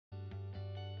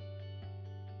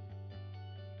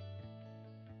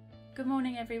Good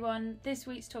morning, everyone. This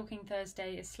week's Talking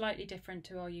Thursday is slightly different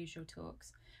to our usual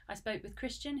talks. I spoke with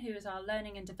Christian, who is our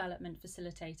learning and development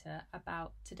facilitator,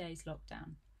 about today's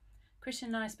lockdown. Christian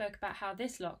and I spoke about how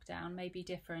this lockdown may be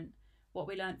different, what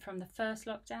we learnt from the first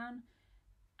lockdown,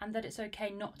 and that it's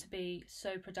okay not to be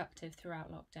so productive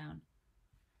throughout lockdown.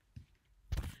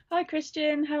 Hi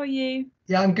Christian, how are you?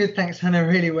 Yeah, I'm good, thanks, Hannah.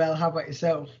 Really well. How about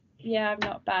yourself? Yeah, I'm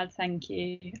not bad, thank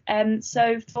you.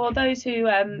 So for those who,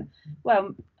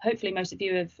 hopefully most of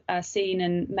you have seen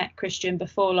and met Christian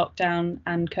before lockdown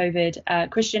and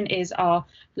COVID. Christian is our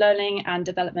learning and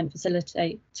development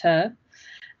facilitator.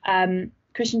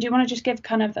 Christian, do you want to just give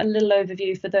kind of a little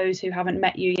overview for those who haven't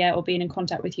met you yet or been in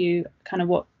contact with you, kind of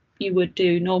what you would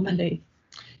do normally?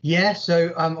 Yeah,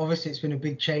 so obviously it's been a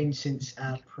big change since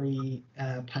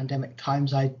pre-pandemic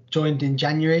times. I joined in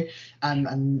January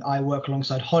and I work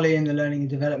alongside Holly in the Learning and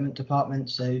Development Department.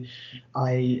 So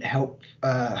I help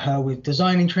her with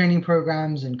designing training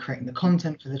programs and creating the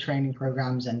content for the training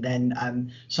programs. And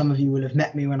then some of you will have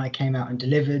met me when I came out and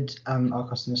delivered our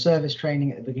customer service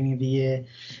training at the beginning of the year.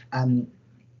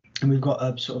 And we've got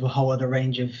a sort of a whole other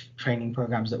range of training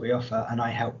programs that we offer, and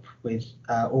I help with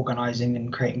organising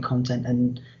and creating content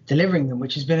and delivering them,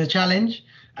 which has been a challenge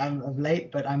of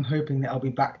late, but I'm hoping that I'll be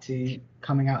back to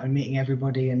coming out and meeting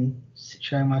everybody and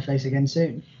showing my face again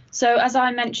soon. So as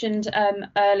I mentioned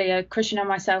earlier, Christian and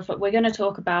myself, we're going to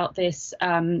talk about this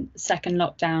second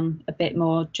lockdown a bit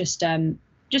more. Just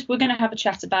we're going to have a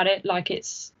chat about it like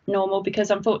it's normal,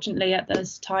 because unfortunately at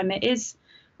this time it is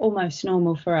almost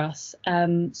normal for us.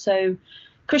 So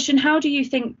Christian, how do you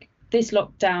think this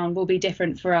lockdown will be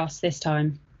different for us this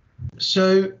time?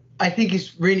 So I think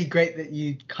it's really great that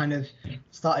you kind of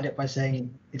started it by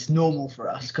saying it's normal for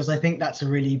us, because I think that's a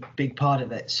really big part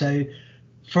of it. So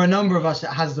for a number of us,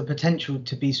 it has the potential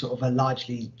to be sort of a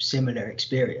largely similar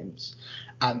experience,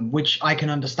 which I can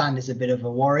understand is a bit of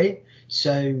a worry.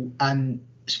 So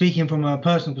speaking from a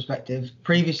personal perspective,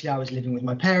 previously I was living with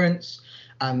my parents.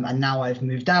 And now I've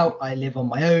moved out. I live on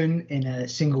my own in a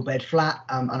single bed flat,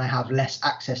 and I have less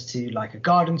access to like a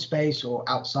garden space or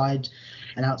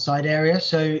an outside area.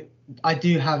 So I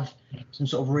do have some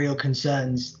sort of real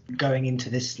concerns going into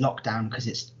this lockdown because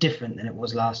it's different than it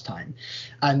was last time.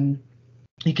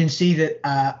 You can see that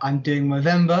I'm doing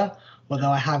Movember,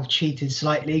 although I have cheated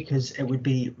slightly because it would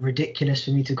be ridiculous for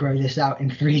me to grow this out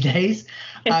in 3 days.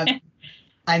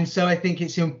 And so I think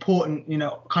it's important,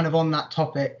 kind of on that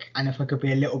topic, and if I could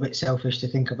be a little bit selfish, to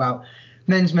think about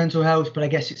men's mental health, but I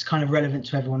guess it's kind of relevant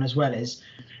to everyone as well, is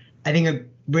I think I'm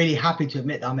really happy to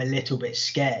admit that I'm a little bit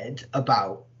scared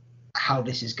about how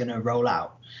this is going to roll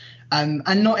out. And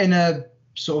not in a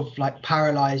sort of like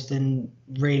paralyzed and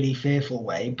really fearful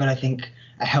way, but I think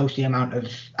a healthy amount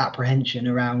of apprehension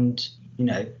around,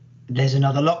 there's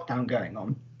another lockdown going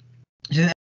on. So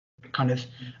kind of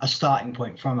a starting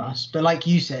point from us, but like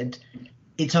you said,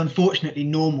 it's unfortunately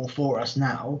normal for us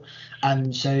now.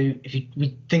 So if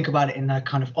we think about it in a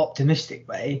kind of optimistic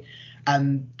way,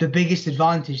 the biggest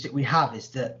advantage that we have is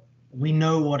that we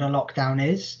know what a lockdown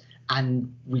is,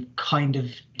 and we've kind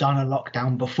of done a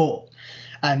lockdown before.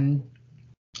 And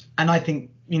I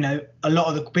think, a lot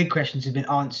of the big questions have been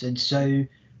answered. So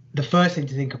the first thing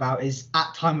to think about is,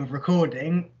 at time of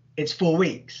recording, it's 4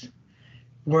 weeks.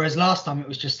 Whereas last time it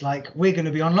was just like, we're going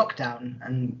to be on lockdown,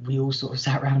 and we all sort of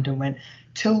sat around and went,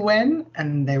 till when?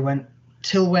 And they went,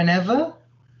 till whenever,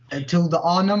 until the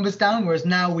R number's down. Whereas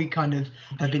now we kind of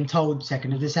have been told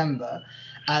 2nd of December.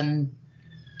 And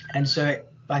so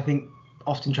I think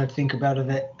often try to think about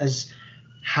it as,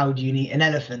 how do you eat an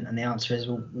elephant? And the answer is,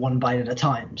 well, one bite at a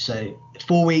time. So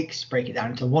 4 weeks, break it down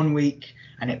into 1 week,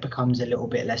 and it becomes a little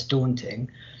bit less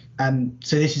daunting.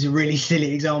 So this is a really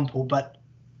silly example, but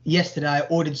yesterday I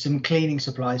ordered some cleaning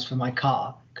supplies for my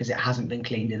car because it hasn't been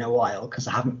cleaned in a while because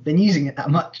I haven't been using it that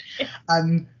much.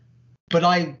 But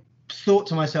I thought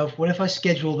to myself, well, if I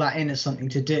schedule that in as something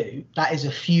to do, that is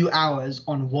a few hours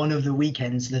on one of the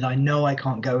weekends that I know I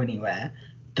can't go anywhere,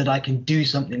 that I can do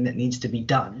something that needs to be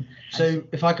done. So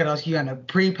if I could ask you, Anna,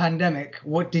 pre-pandemic,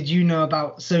 what did you know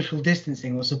about social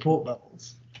distancing or support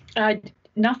bubbles?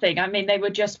 Nothing. I mean, they were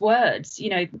just words,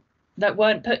 that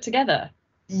weren't put together.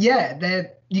 Yeah,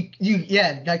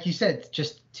 like you said,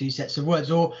 just 2 sets of words.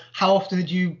 Or how often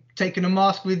had you taken a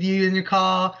mask with you in your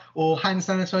car, or hand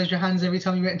sanitized your hands every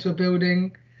time you went into a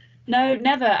building? No,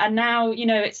 never. And now,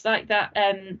 it's like that.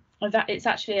 That it's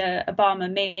actually a Obama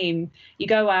meme. You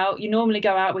go out, you normally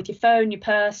go out with your phone, your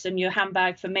purse, and your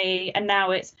handbag for me, and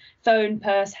now it's phone,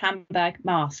 purse, handbag,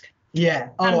 mask. Yeah.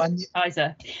 And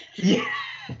sanitizer. Yeah.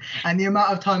 And the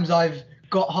amount of times I've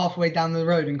got halfway down the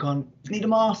road and gone, need a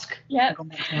mask. Yeah. Gone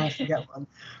back to the house to get one.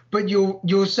 But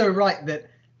you're so right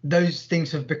that those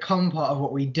things have become part of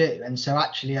what we do. And so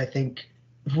actually, I think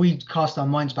if we cast our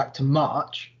minds back to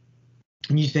March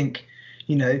and you think,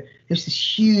 you know, there's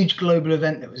this huge global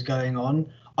event that was going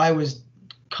on. I was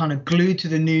kind of glued to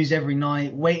the news every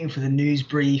night, waiting for the news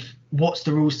brief. What's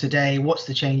the rules today? What's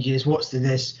the changes? What's the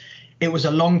this? It was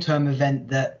a long-term event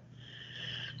that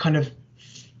kind of,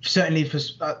 certainly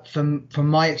from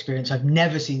my experience, I've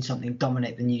never seen something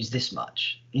dominate the news this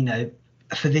much, you know,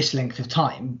 for this length of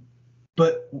time.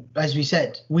 But as we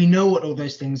said, we know what all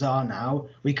those things are now.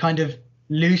 We kind of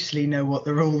loosely know what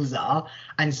the rules are.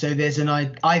 And so there's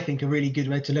I think a really good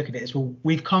way to look at it is, well,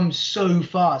 we've come so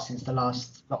far since the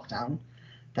last lockdown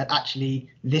that actually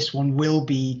this one will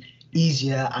be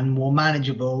easier and more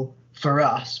manageable for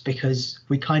us because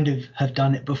we kind of have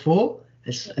done it before.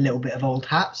 It's a little bit of old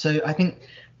hat. So I think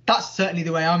that's certainly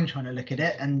the way I'm trying to look at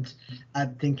it. And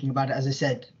thinking about it, as I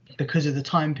said, because of the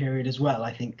time period as well,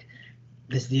 I think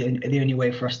this is the only way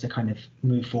for us to kind of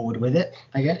move forward with it,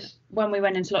 I guess. When we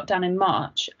went into lockdown in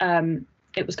March,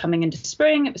 it was coming into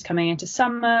spring, it was coming into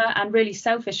summer, and really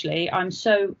selfishly, I'm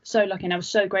so lucky and I was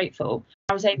so grateful.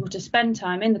 I was able to spend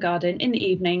time in the garden in the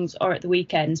evenings or at the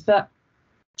weekends, but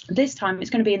this time it's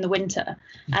going to be in the winter.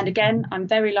 And again, I'm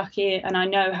very lucky and I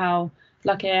know how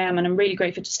lucky I am and I'm really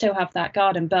grateful to still have that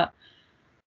garden, but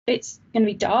it's going to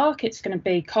be dark, it's going to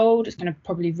be cold, it's going to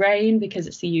probably rain because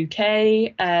it's the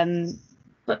UK.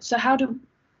 But so how do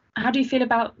you feel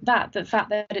about that, the fact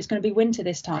that it's going to be winter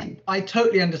this time? I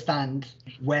totally understand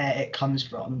where it comes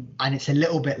from, and it's a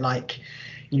little bit like,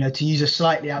 you know, to use a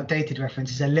slightly outdated reference,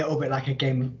 it's a little bit like a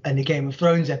Game of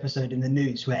Thrones episode in the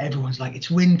news where everyone's like, it's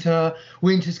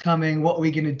winter's coming, what are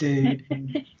we going to do?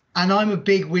 And I'm a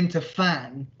big winter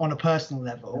fan on a personal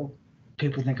level.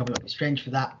 People think I'm a little bit strange for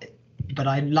that, but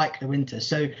I like the winter.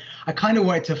 So I kind of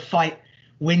wanted to fight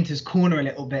winter's corner a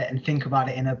little bit and think about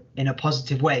it in a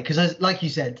positive way, because like you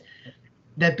said,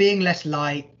 they're being less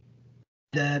light,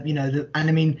 and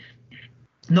I mean,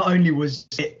 not only was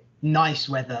it nice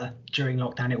weather during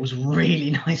lockdown, it was really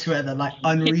nice weather, like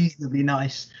unreasonably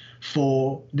nice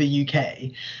for the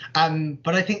UK,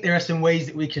 but I think there are some ways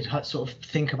that we could sort of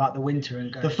think about the winter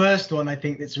and go. The first one I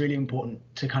think that's really important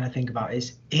to kind of think about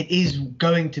is it is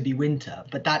going to be winter,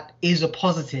 but that is a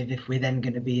positive if we're then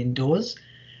going to be indoors,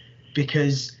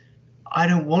 because I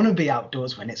don't want to be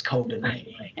outdoors when it's cold and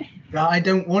rainy. I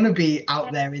don't want to be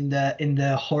out there in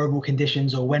the horrible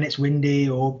conditions or when it's windy,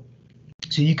 or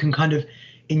so you can kind of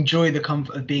enjoy the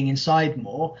comfort of being inside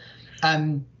more.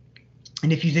 And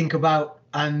if you think about,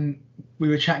 we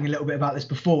were chatting a little bit about this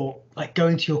before, like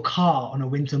going to your car on a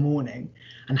winter morning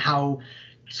and how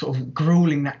sort of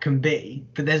grueling that can be,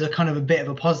 but there's a kind of a bit of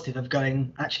a positive of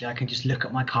going, actually I can just look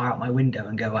at my car out my window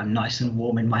and go, I'm nice and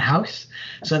warm in my house.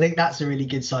 So I think that's a really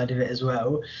good side of it as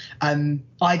well.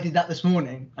 I did that this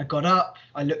morning. I got up,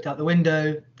 I looked out the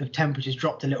window, the temperatures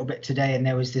dropped a little bit today, and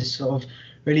there was this sort of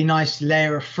really nice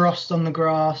layer of frost on the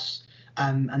grass,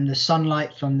 and the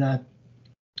sunlight from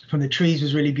the trees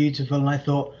was really beautiful. And I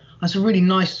thought, that's a really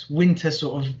nice winter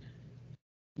sort of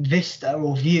vista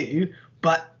or view,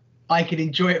 but I could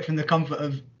enjoy it from the comfort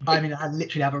of, I mean, I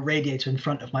literally have a radiator in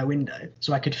front of my window,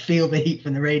 so I could feel the heat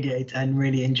from the radiator and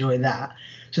really enjoy that.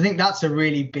 So I think that's a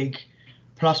really big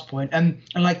plus point. And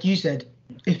like you said,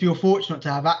 if you're fortunate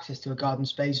to have access to a garden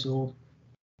space, or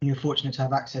you're fortunate to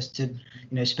have access to, you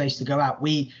know, space to go out,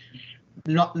 we,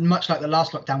 not much like the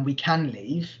last lockdown, we can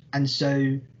leave. And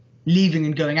so leaving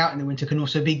and going out in the winter can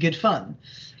also be good fun.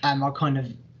 I'll kind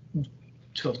of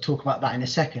sort of talk about that in a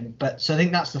second, but so I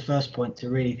think that's the first point to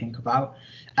really think about.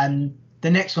 And the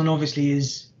next one obviously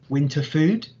is winter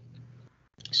food.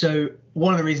 So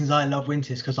one of the reasons I love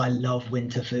winter is because I love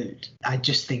winter food. I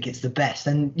just think it's the best.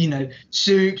 And, you know,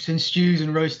 soups and stews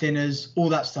and roast dinners, all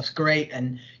that stuff's great.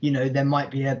 And, you know, there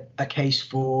might be a case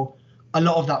for a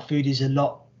lot of that food is a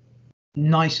lot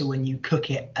nicer when you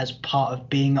cook it as part of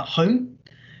being at home.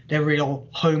 They're real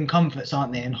home comforts,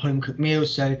 aren't they, and home cooked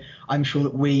meals. So I'm sure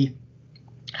that we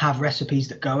have recipes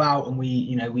that go out and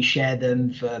we share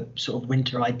them for sort of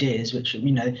winter ideas, which,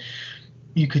 you know,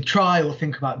 you could try or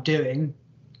think about doing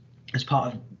as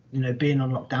part of, you know, being on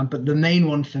lockdown. But the main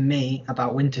one for me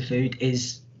about winter food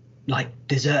is like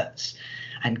desserts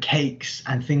and cakes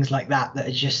and things like that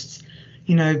are just,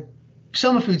 you know,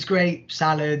 summer food's great,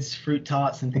 salads, fruit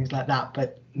tarts and things like that,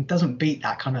 but it doesn't beat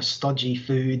that kind of stodgy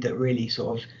food that really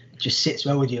sort of just sits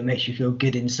well with you and makes you feel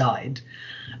good inside.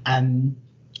 And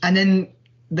then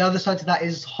the other side to that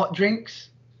is hot drinks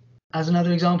as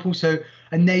another example. So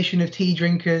a nation of tea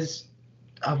drinkers.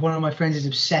 One of my friends is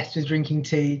obsessed with drinking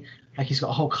tea. Like, he's got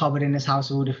a whole cupboard in his house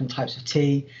of all different types of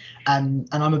tea. And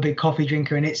I'm a big coffee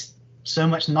drinker, and it's so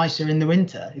much nicer in the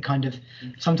winter. It kind of,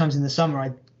 sometimes in the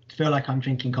summer, feel like I'm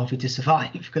drinking coffee to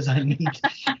survive because I need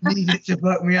it to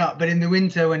perk me up. But in the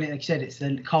winter, when like you said, it's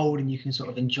cold and you can sort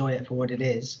of enjoy it for what it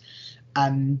is.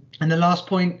 And the last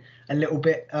point, a little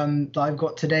bit that I've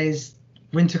got today is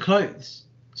winter clothes.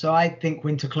 So I think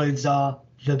winter clothes are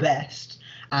the best,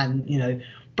 and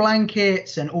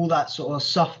blankets and all that sort of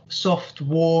soft,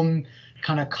 warm,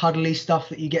 kind of cuddly stuff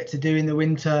that you get to do in the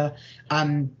winter.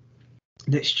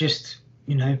 That's just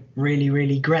really,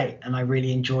 really great, and I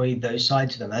really enjoy those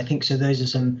sides of them. I think so. Those are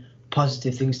some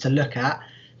positive things to look at.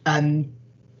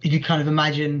 If you kind of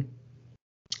imagine,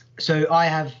 so I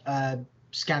have a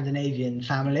Scandinavian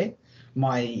family.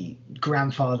 My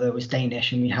grandfather was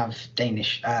Danish, and we have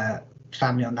Danish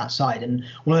family on that side. And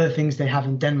one of the things they have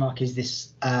in Denmark is this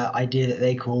idea that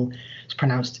they call, it's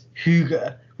pronounced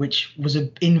hygge, which was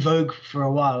in vogue for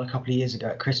a while, a couple of years ago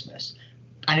at Christmas.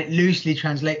 And it loosely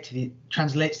translates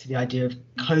to the idea of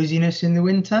coziness in the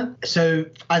winter. So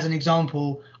as an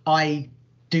example, I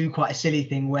do quite a silly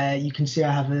thing where you can see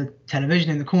I have a television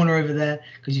in the corner over there,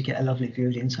 because you get a lovely view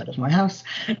of the inside of my house.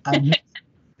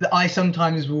 That I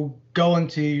sometimes will go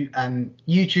onto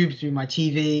YouTube through my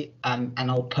TV, and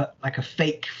I'll put like a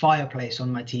fake fireplace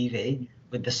on my TV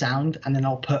with the sound, and then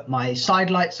I'll put my side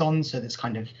lights on so that's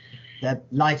kind of, the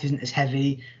light isn't as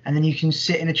heavy, and then you can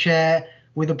sit in a chair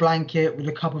with a blanket, with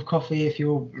a cup of coffee if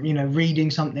you're reading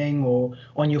something or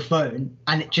on your phone,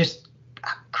 and it just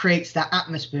creates that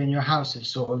atmosphere in your house of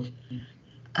sort of,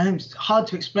 and it's hard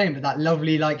to explain, but that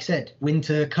lovely, like I said,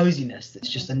 winter coziness that's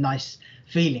just a nice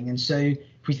feeling. And so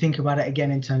if we think about it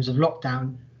again in terms of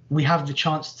lockdown, we have the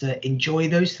chance to enjoy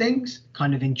those things,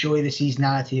 kind of enjoy the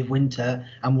seasonality of winter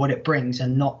and what it brings,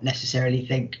 and not necessarily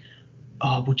think,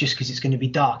 oh, well, just because it's going to be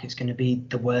dark, it's going to be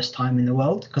the worst time in the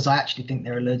world. Because I actually think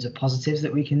there are loads of positives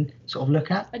that we can sort of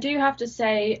look at. I do have to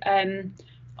say,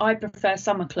 I prefer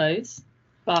summer clothes,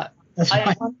 but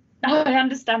I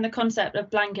understand the concept of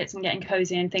blankets and getting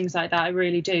cozy and things like that. I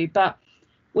really do. But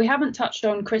we haven't touched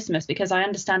on Christmas, because I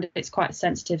understand it's quite a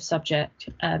sensitive subject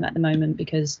at the moment,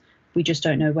 because we just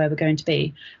don't know where we're going to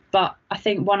be. But I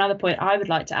think one other point I would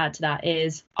like to add to that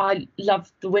is I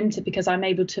love the winter because I'm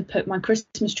able to put my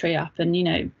Christmas tree up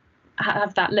and,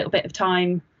 have that little bit of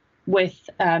time with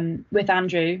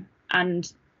Andrew,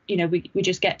 and, we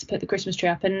just get to put the Christmas tree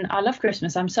up. And I love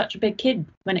Christmas. I'm such a big kid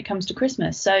when it comes to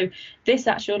Christmas. So this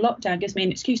actual lockdown gives me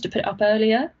an excuse to put it up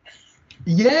earlier.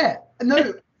 Yeah,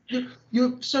 no,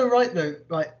 you're so right, though.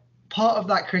 Like, part of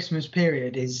that Christmas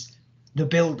period is the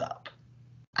build up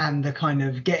and the kind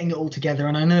of getting it all together.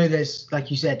 And I know there's, like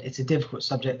you said, it's a difficult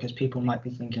subject because people might be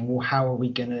thinking, well, how are we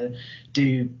going to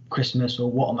do Christmas,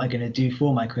 or what am I going to do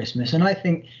for my Christmas? And I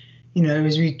think,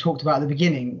 as we talked about at the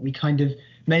beginning,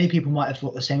 many people might have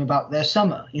thought the same about their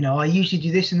summer. I usually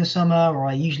do this in the summer, or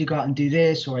I usually go out and do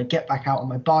this, or I get back out on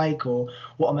my bike, or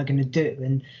what am I going to do?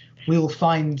 And we will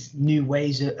find new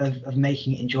ways of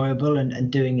making it enjoyable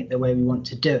and doing it the way we want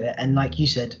to do it. And like you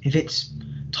said, if it's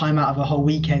time out of a whole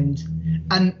weekend,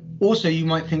 and also you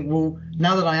might think, well,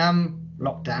 now that I am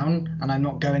locked down and I'm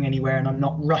not going anywhere and I'm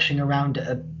not rushing around at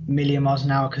a million miles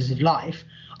an hour because of life,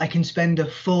 I can spend a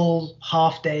full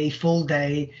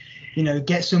day,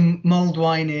 get some mulled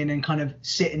wine in and kind of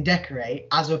sit and decorate,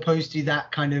 as opposed to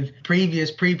that kind of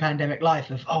previous pre-pandemic life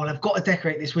of, oh, well, I've got to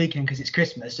decorate this weekend because it's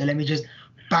Christmas, so let me just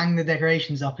bang the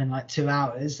decorations up in like 2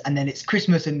 hours, and then it's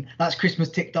Christmas and that's Christmas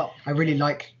ticked off. I really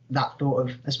like that thought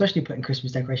of, especially putting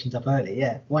Christmas decorations up early.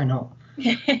 Yeah, why not?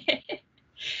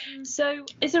 So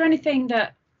is there anything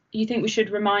that you think we should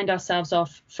remind ourselves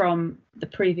of from the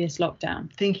previous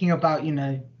lockdown? Thinking about,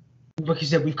 like you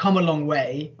said, we've come a long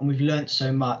way and we've learnt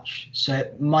so much, so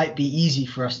it might be easy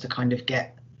for us to kind of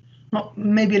get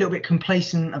maybe a little bit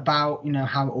complacent about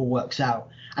how it all works out.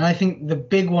 And I think the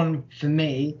big one for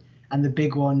me, and the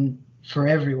big one for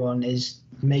everyone, is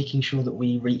making sure that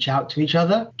we reach out to each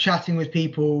other. Chatting with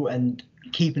people and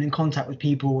keeping in contact with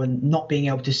people and not being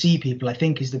able to see people, I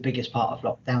think, is the biggest part of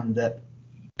lockdown that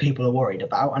people are worried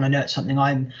about. And I know it's something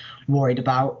I'm worried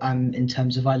about, in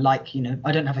terms of I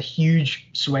don't have a huge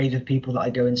swathe of people that I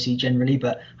go and see generally,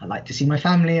 but I like to see my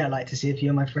family, I like to see a few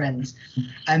of my friends.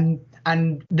 And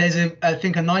there's I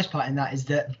think a nice part in that is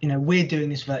that, we're doing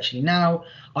this virtually now.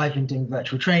 I've been doing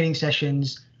virtual training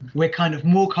sessions. We're kind of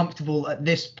more comfortable at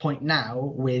this point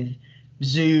now with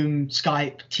Zoom,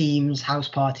 Skype, Teams, House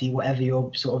Party, whatever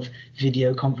your sort of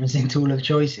video conferencing tool of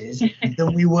choice is,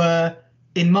 than we were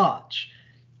in March.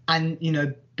 And,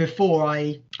 before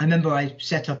I remember I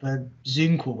set up a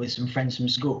Zoom call with some friends from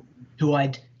school who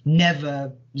I'd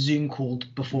never Zoom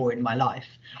called before in my life.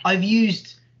 I've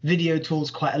used video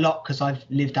tools quite a lot because I've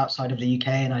lived outside of the UK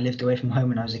and I lived away from home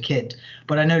when I was a kid.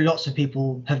 But I know lots of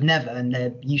people have never, and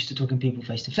they're used to talking to people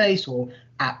face to face or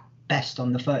at best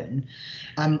on the phone.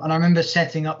 And I remember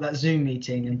setting up that Zoom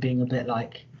meeting and being a bit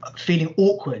like feeling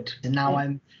awkward. And now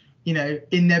I'm, you know,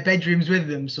 in their bedrooms with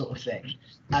them sort of thing.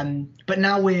 But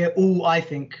now we're all, I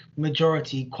think,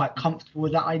 majority quite comfortable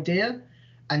with that idea.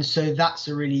 And so that's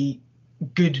a really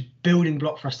good building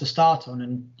block for us to start on,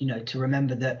 and, you know, to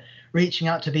remember that reaching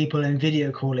out to people and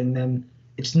video calling them,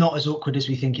 it's not as awkward as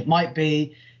we think it might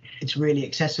be. It's really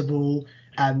accessible.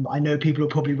 I know people will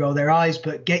probably roll their eyes,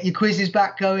 but get your quizzes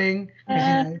back going. You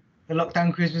know, the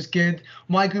lockdown quiz was good.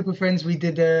 My group of friends, we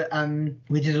did a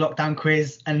lockdown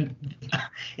quiz, and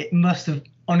it must have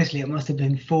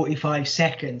been 45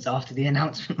 seconds after the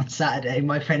announcement on Saturday.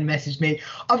 My friend messaged me,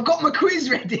 "I've got my quiz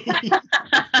ready."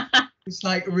 It's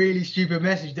like a really stupid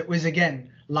message that was, again,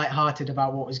 lighthearted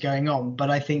about what was going on.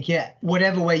 But I think, yeah,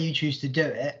 whatever way you choose to do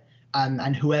it,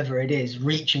 and whoever it is,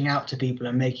 reaching out to people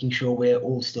and making sure we're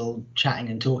all still chatting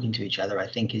and talking to each other, I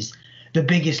think is the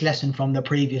biggest lesson from the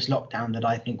previous lockdown that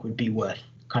I think would be worth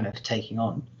kind of taking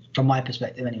on, from my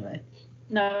perspective anyway.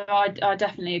 No, I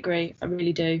definitely agree. I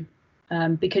really do.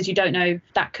 Because you don't know,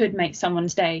 that could make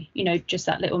someone's day, you know, just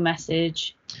that little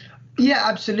message. Yeah,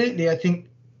 absolutely. I think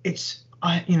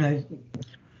you know,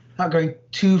 not going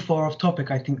too far off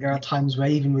topic, I think there are times where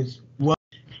even with work,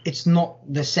 it's not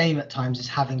the same at times as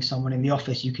having someone in the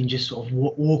office. You can just sort of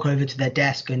walk over to their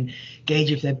desk and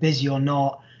gauge if they're busy or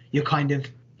not.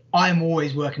 I'm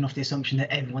always working off the assumption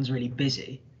that everyone's really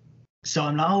busy. So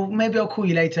I'm like, oh, maybe I'll call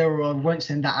you later, or I won't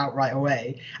send that out right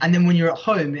away. And then when you're at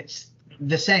home, it's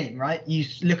the same, right? You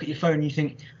look at your phone and you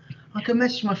think, I can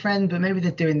message my friend, but maybe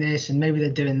they're doing this and maybe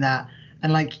they're doing that.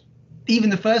 And like,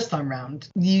 even the first time round,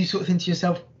 you sort of think to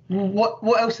yourself, well,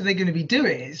 what else are they going to be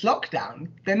doing? It's lockdown.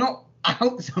 They're not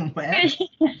out somewhere.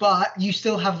 But you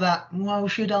still have that, well,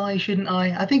 shouldn't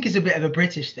I? I think it's a bit of a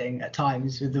British thing at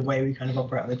times with the way we kind of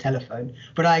operate on the telephone.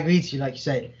 But I agree to you, like you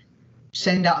say,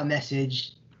 send out a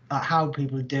message, how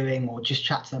people are doing, or just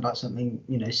chat to them about something,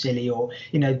 you know, silly, or,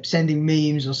 you know, sending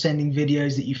memes or sending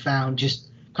videos that you found. Just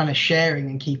kind of sharing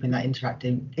and keeping that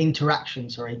interaction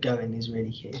going is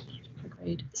really key.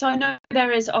 Agreed. So I know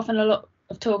there is often a lot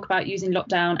of talk about using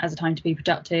lockdown as a time to be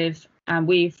productive, and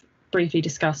we've briefly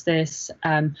discussed this.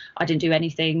 I didn't do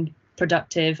anything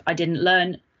productive. I didn't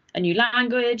learn a new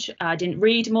language. I didn't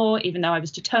read more, even though I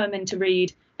was determined to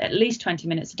read at least 20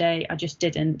 minutes a day. I just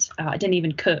didn't. I didn't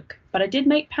even cook, but I did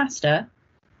make pasta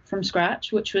from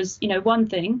scratch, which was, you know, one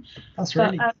thing. That's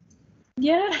really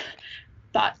yeah,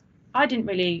 but I didn't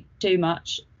really do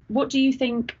much. What do you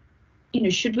think? You know,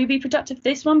 should we be productive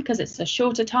this one because it's a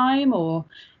shorter time, or,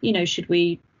 you know, should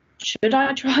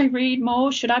I try read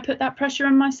more? Should I put that pressure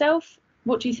on myself?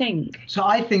 What do you think? So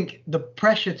I think the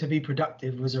pressure to be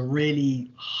productive was a really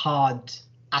hard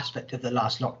aspect of the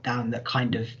last lockdown that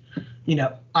kind of, you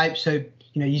know,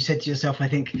 you said to yourself, I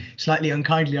think slightly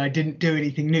unkindly, I didn't do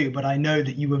anything new, but I know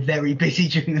that you were very busy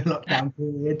during the lockdown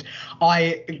period.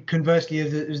 I, conversely,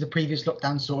 as the previous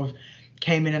lockdown sort of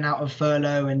came in and out of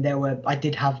furlough, and I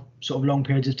did have sort of long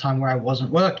periods of time where I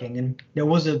wasn't working, and there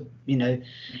was a, you know,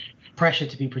 pressure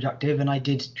to be productive, and I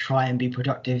did try and be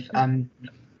productive and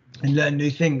learn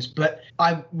new things. But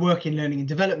I work in learning and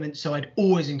development, so I'd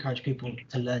always encourage people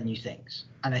to learn new things.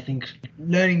 And I think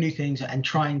learning new things and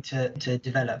trying to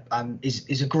develop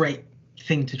is a great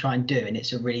thing to try and do, and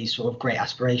it's a really sort of great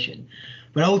aspiration.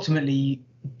 But ultimately,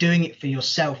 doing it for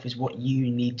yourself is what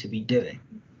you need to be doing.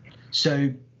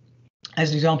 So,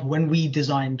 as an example, when we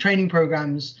design training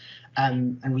programs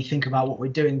and we think about what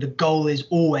we're doing, the goal is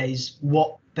always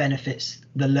what benefits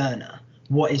the learner,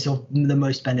 what is of the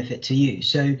most benefit to you.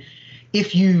 So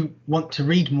if you want to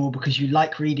read more because you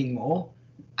like reading more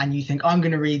and you think, I'm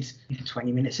going to read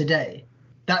 20 minutes a day,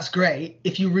 that's great.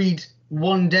 If you read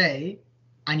one day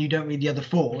and you don't read the other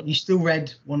 4, you still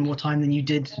read one more time than you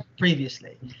did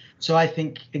previously. So I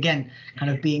think, again, kind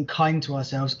of being kind to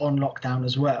ourselves on lockdown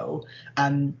as well,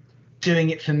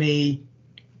 doing it for me,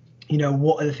 you know,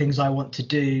 what are the things I want to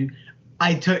do?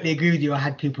 I totally agree with you. I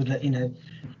had people that, you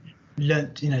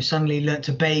know, suddenly learnt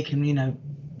to bake, and, you know,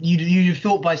 you'd have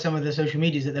thought by some of the social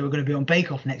medias that they were going to be on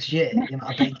Bake Off next year, the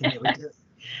amount of baking they were doing.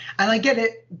 And I get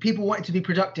it. People wanted to be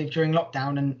productive during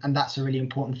lockdown, and that's a really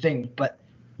important thing. But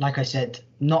like I said,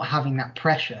 not having that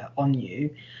pressure on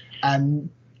you.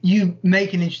 You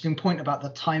make an interesting point about the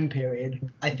time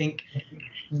period. I think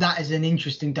that is an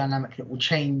interesting dynamic that will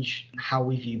change how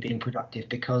we view being productive,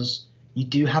 because you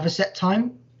do have a set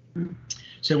time.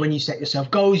 So when you set yourself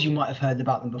goals, you might have heard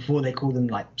about them before. They call them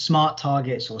like SMART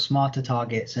targets or smarter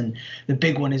targets. And the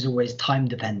big one is always time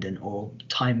dependent or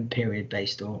time period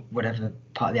based or whatever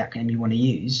part of the acronym you want to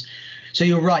use. So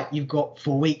you're right. You've got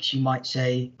 4 weeks. You might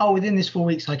say, oh, within this 4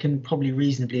 weeks, I can probably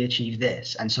reasonably achieve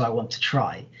this. And so I want to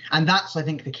try. And that's, I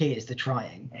think, the key is the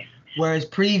trying. Whereas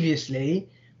previously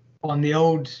in the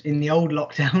old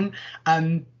lockdown,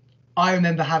 I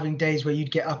remember having days where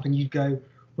you'd get up and you'd go,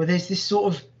 well, there's this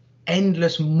sort of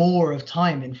endless more of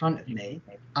time in front of me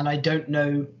and I don't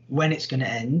know when it's going to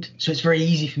end. So it's very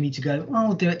easy for me to go, oh,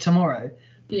 I'll do it tomorrow.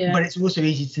 Yeah. But it's also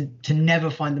easy to never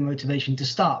find the motivation to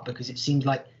start because it seems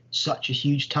like such a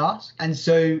huge task. And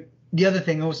so the other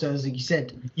thing also, as you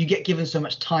said, you get given so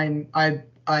much time. I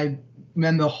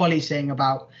remember Holly saying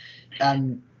about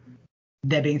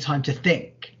there being time to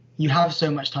think. You have so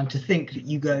much time to think that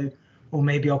you go, or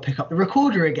maybe I'll pick up the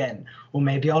recorder again, or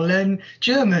maybe I'll learn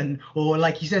German, or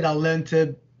like you said, I'll learn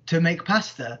to make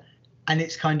pasta. And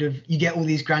it's kind of, you get all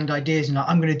these grand ideas and like,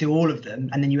 I'm going to do all of them.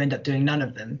 And then you end up doing none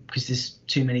of them because there's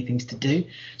too many things to do.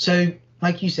 So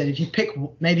like you said, if you pick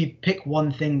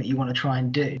one thing that you want to try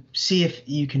and do, see if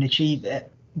you can achieve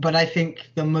it. But I think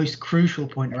the most crucial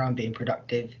point around being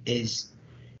productive is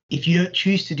if you don't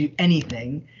choose to do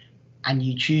anything, and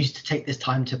you choose to take this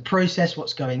time to process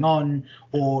what's going on,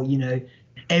 or, you know,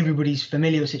 everybody's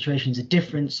familial situations are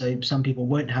different, so some people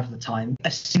won't have the time.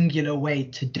 A singular way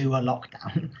to do a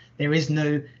lockdown. There is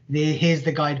no, here's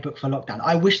the guidebook for lockdown.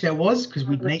 I wish there was, because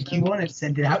we'd make you one and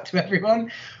send it out to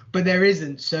everyone, but there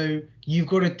isn't. So you've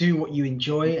got to do what you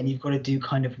enjoy, and you've got to do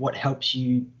kind of what helps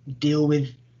you deal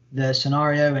with the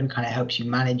scenario and kind of helps you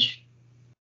manage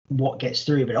what gets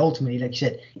through. But ultimately, like you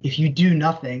said, if you do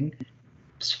nothing,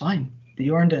 it's fine.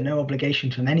 You're under no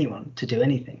obligation from anyone to do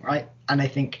anything, right? And I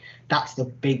think that's the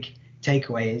big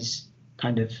takeaway is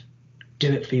kind of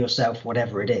do it for yourself,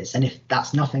 whatever it is. And if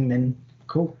that's nothing, then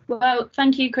cool. Well,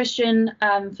 thank you, Christian,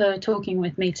 for talking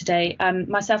with me today.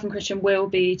 Myself and Christian will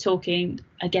be talking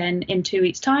again in 2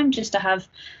 weeks' time, just to have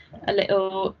a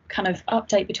little kind of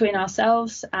update between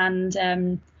ourselves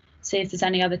and see if there's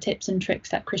any other tips and tricks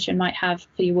that Christian might have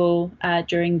for you all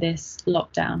during this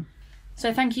lockdown.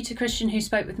 So thank you to Christian who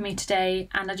spoke with me today,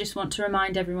 and I just want to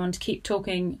remind everyone to keep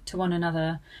talking to one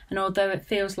another, and although it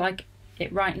feels like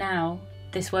it right now,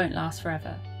 this won't last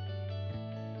forever.